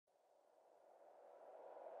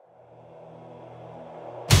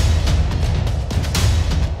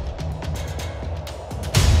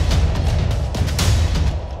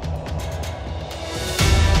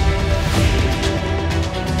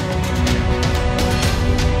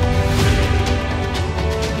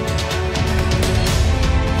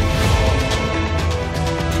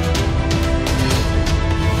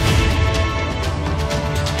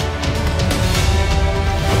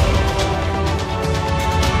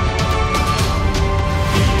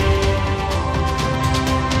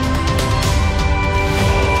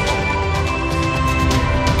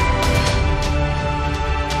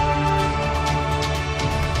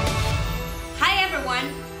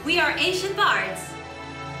Bards.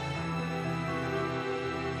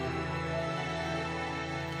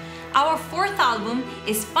 Our fourth album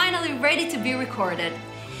is finally ready to be recorded.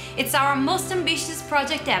 It's our most ambitious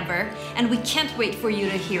project ever, and we can't wait for you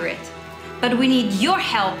to hear it. But we need your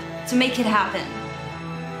help to make it happen.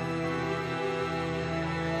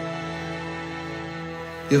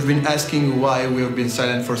 You've been asking why we have been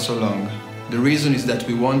silent for so long. The reason is that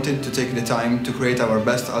we wanted to take the time to create our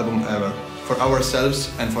best album ever, for ourselves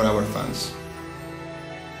and for our fans.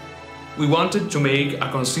 We wanted to make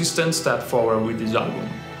a consistent step forward with this album.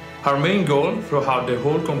 Our main goal throughout the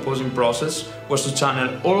whole composing process was to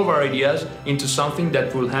channel all of our ideas into something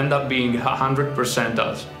that will end up being 100%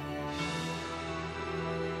 us.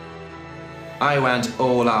 I went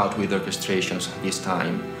all out with orchestrations this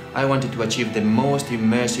time. I wanted to achieve the most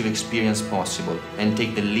immersive experience possible and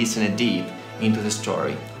take the listener deep into the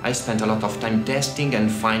story. I spent a lot of time testing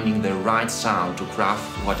and finding the right sound to craft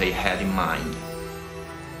what I had in mind.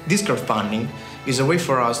 This crowdfunding is a way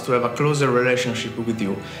for us to have a closer relationship with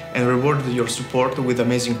you and reward your support with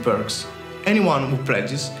amazing perks. Anyone who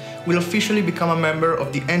pledges will officially become a member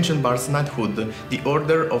of the Ancient Bards Knighthood, the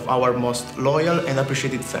order of our most loyal and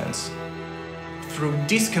appreciated fans. Through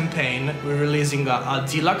this campaign, we're releasing a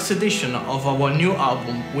deluxe edition of our new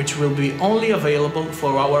album, which will be only available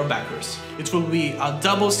for our backers. It will be a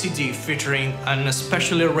double CD featuring an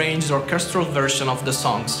especially arranged orchestral version of the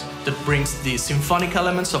songs that brings the symphonic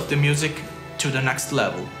elements of the music to the next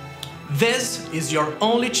level. This is your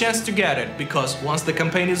only chance to get it, because once the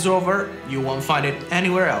campaign is over, you won't find it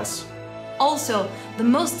anywhere else. Also, the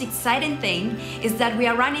most exciting thing is that we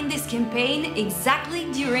are running this campaign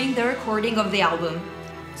exactly during the recording of the album.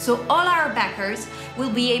 So all our backers will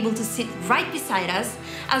be able to sit right beside us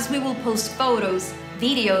as we will post photos,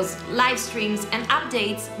 videos, live streams and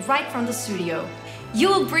updates right from the studio. You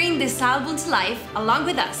will bring this album to life along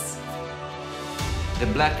with us. The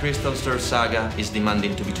Black Crystal Sword Saga is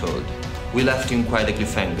demanding to be told. We left you in quite a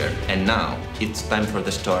cliffhanger, and now it's time for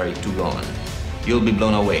the story to go on. You'll be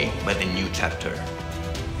blown away by the new chapter.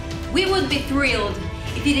 We would be thrilled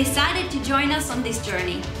if you decided to join us on this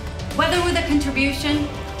journey. Whether with a contribution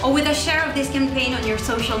or with a share of this campaign on your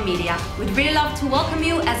social media, we'd really love to welcome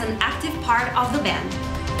you as an active part of the band.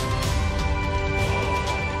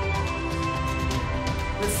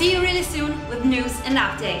 We'll see you really soon with news and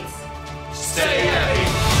updates. Stay happy!